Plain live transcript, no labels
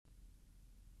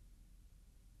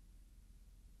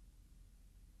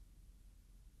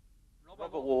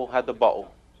Robert Wall had the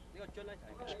bottle.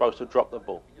 Supposed to drop the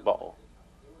bottle.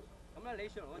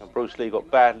 And Bruce Lee got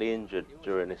badly injured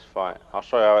during this fight. I'll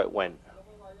show you how it went.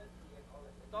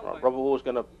 Right, Robert Wall's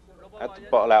going to have the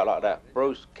bottle out like that.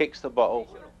 Bruce kicks the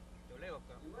bottle.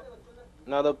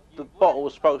 Now the bottle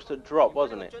was supposed to drop,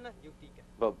 wasn't it?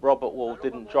 But Robert Wall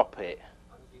didn't drop it.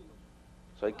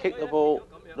 So he kicked the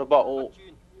bottle.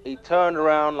 He turned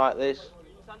around like this,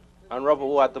 and Robert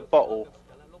Wall had the bottle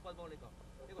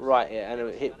right here, and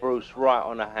it hit Bruce right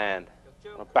on the hand,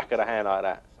 on the back of the hand like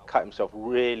that. Cut himself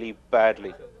really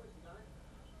badly.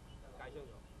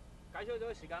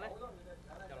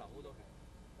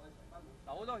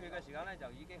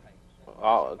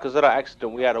 Because of that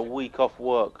accident, we had a week off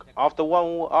work. After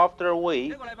a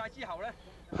week,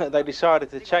 they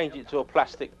decided to change it to a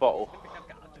plastic bottle.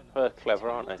 They're clever,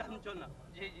 aren't they?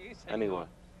 Anyway,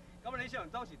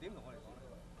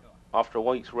 after a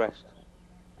week's rest,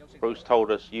 Bruce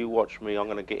told us, "You watch me, I'm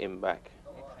going to get him back."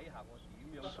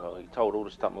 So he told all the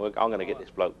stuntmen, "I'm going to get this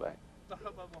bloke back."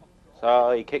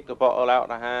 So he kicked the bottle out of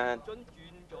the hand,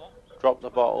 dropped the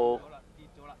bottle,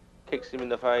 kicks him in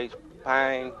the face,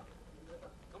 bang.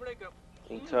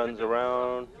 He turns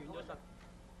around.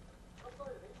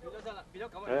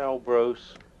 Yeah, old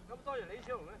Bruce.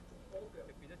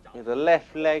 With the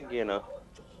left leg, you know.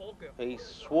 He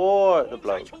swore at the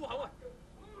bloke.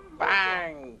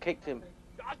 Bang! Kicked him.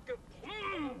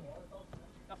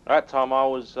 At that time I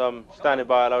was standing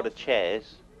by a load of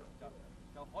chairs.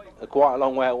 Quite a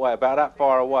long way away, about that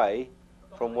far away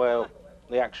from where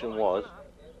the action was.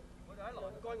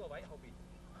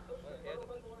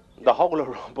 The whole of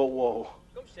Robert Wall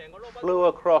flew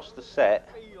across the set,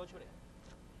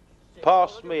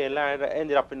 past me and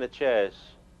ended up in the chairs.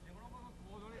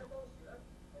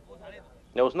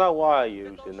 There was no wire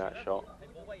used in that shot.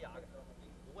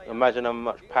 Imagine how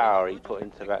much power he put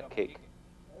into that kick.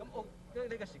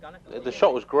 The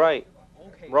shot was great.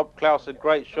 Rob Klaus said,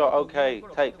 "Great shot, okay,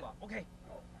 take."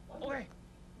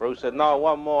 Bruce said, "No,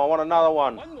 one more, I want another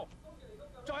one."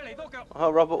 Oh,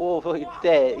 Robert Wall thought he'd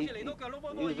dead.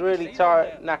 He was really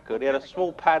tired, knackered. He had a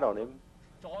small pad on him.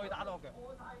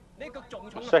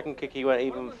 The second kick, he went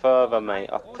even further, mate.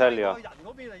 I'll tell you.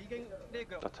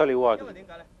 I'll tell you why.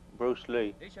 Bruce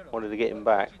Lee wanted to get him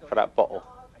back for that bottle.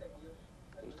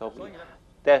 He told me,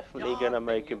 definitely going to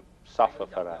make him suffer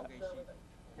for that.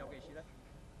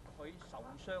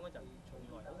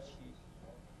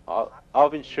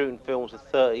 I've been shooting films for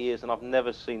 30 years and I've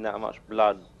never seen that much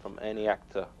blood from any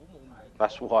actor.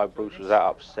 That's why Bruce was that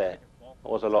upset.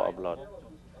 There was a lot of blood.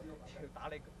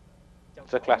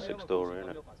 It's a classic story,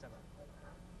 isn't it?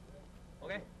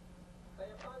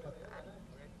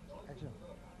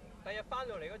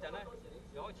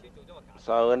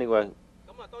 So anyway,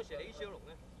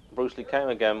 Bruce Lee came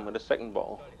again with a second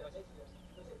bottle.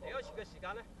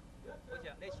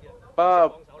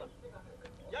 Bob,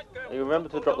 he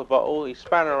remembered to drop the bottle. He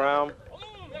span around,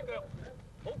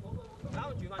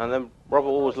 and then Robert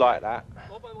Wall was like that.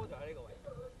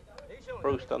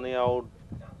 Bruce done the old.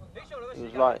 He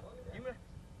was like.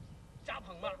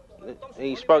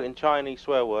 He spoke in Chinese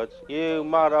swear words. "You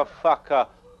motherfucker!"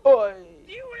 Oi!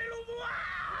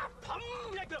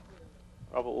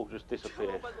 Robert Wall just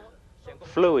disappeared.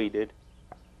 Flew, he did.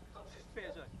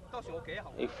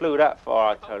 He flew that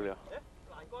far, I tell you.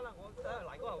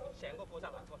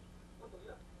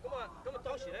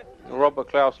 Robert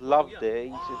Klaus loved it.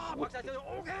 He said,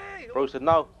 Bruce said,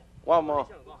 "No, one more."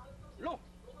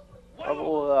 Robert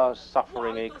Wall was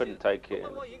suffering, he couldn't take it.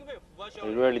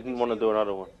 He really didn't want to do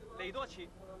another one.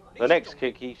 The next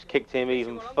kick, he kicked him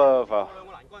even further.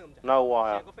 No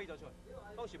wire.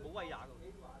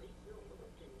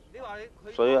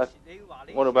 So yeah,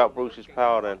 what about Bruce's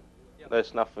power then?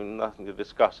 There's nothing to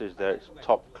discuss, is there? It's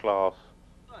top class.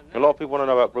 A lot of people want to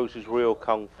know about Bruce's real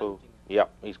kung fu.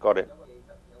 Yep, he's got it.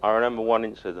 I remember one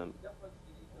incident.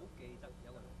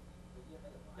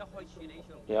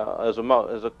 Yeah, there's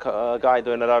a guy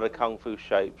doing a lot of kung fu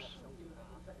shapes.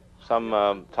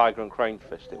 Some tiger and crane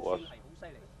fist it was.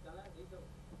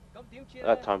 At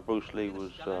that time Bruce Lee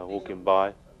was walking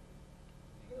by.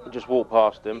 He just walked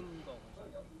past him.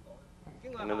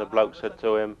 And then the bloke said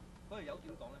to him,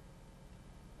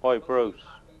 "Oi Bruce,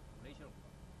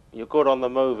 you're good on the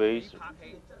movies,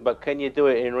 but can you do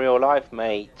it in real life,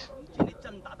 mate?"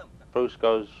 Bruce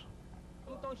goes,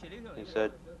 he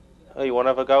said, "Oh, you want to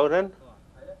have a go then?"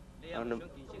 And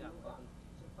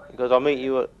he goes, "I'll meet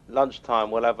you at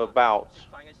lunchtime, we'll have a bout,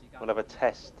 we'll have a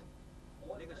test."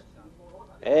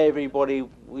 Everybody,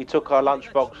 we took our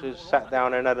lunch boxes, sat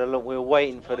down and had a look. We were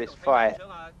waiting for this fight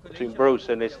between Bruce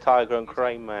and this tiger and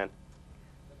crane man.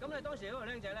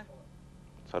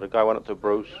 So the guy went up to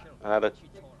Bruce and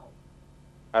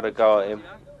had a go at him.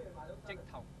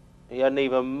 He hadn't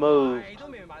even moved,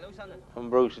 and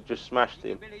Bruce had just smashed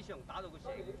him.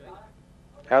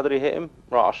 How did he hit him?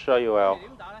 Right, I'll show you how.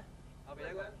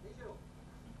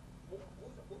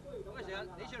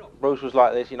 Bruce was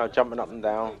like this, you know, jumping up and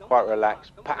down, quite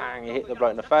relaxed. Bang! He hit the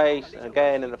bloke in the face, and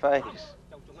again in the face.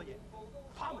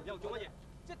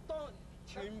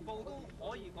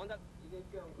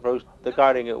 Bruce, the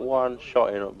guy didn't get one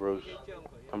shot in at Bruce,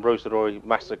 and Bruce had already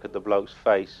massacred the bloke's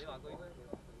face.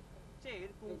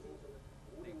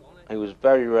 He was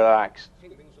very relaxed,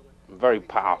 and very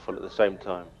powerful at the same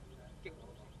time.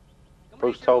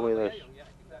 Bruce told me this.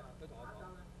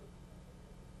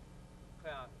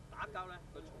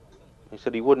 He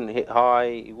said he wouldn't hit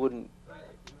high, he wouldn't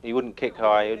kick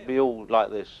high, it'd be all like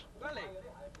this.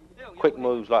 Quick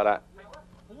moves like that.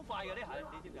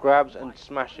 Grabs and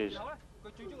smashes.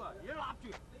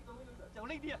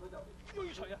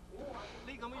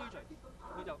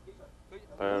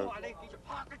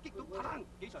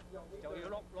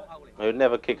 He would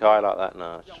never kick high like that,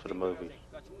 no, it's just for the movies.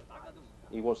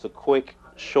 He wants the quick,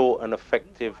 short and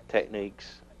effective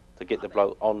techniques to get the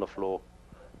bloke on the floor.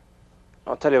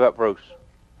 I'll tell you about Bruce.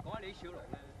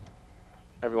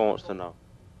 Everyone wants to know.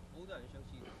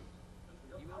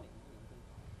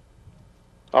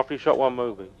 After he shot one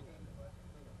movie,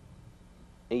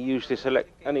 he used this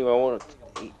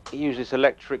he used this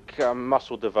electric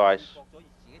muscle device.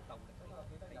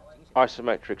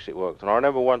 Isometrics it worked. And I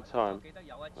remember one time, it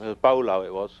was Bolo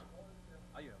it was.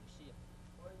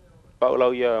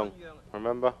 Bolo Young,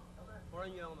 remember?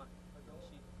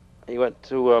 He went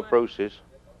to Bruce's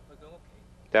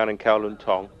down in Kowloon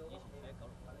Tong.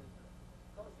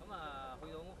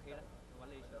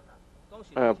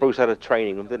 Bruce had a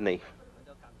training room, didn't he?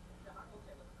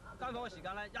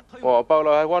 Well,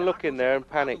 Bolo had one look in there and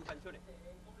panicked.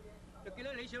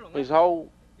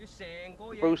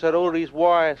 Bruce had all these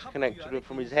wires connected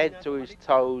from his head to his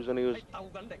toes, and he was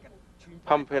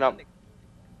pumping up.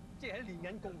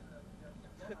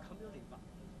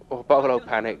 Well, Bolo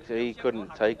panicked. He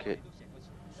couldn't take it.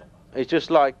 It's just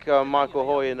like Michael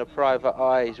Hoy in The Private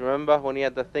Eyes. Remember when he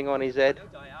had the thing on his head?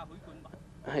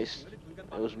 It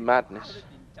was madness.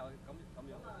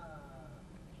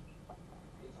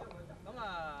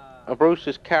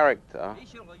 Bruce's character,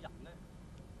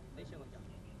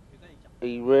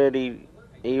 he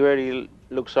really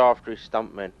looks after his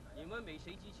stuntmen.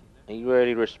 He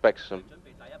really respects them.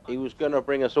 He was going to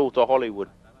bring us all to Hollywood,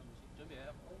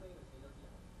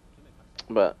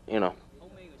 but you know,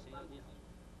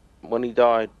 when he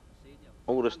died,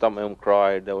 all the stuntmen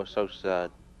cried. They were so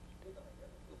sad.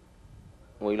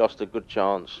 We lost a good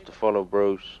chance to follow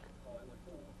Bruce,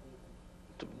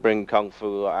 to bring Kung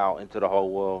Fu out into the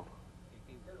whole world.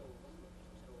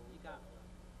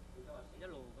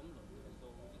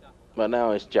 But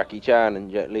now it's Jackie Chan and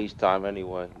Jet Li's time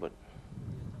anyway. But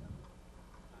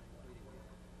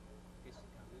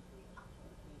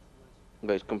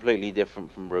it's completely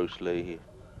different from Bruce Lee.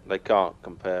 They can't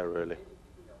compare really.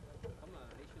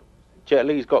 Jet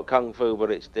Li's got Kung Fu, but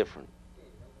it's different.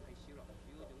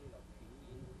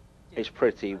 It's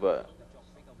pretty, but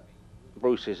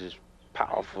Bruce's is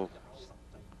powerful,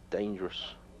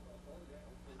 dangerous.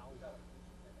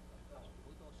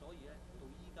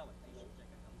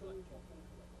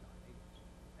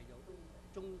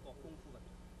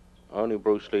 Only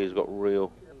Bruce Lee has got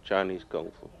real Chinese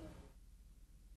Kung Fu.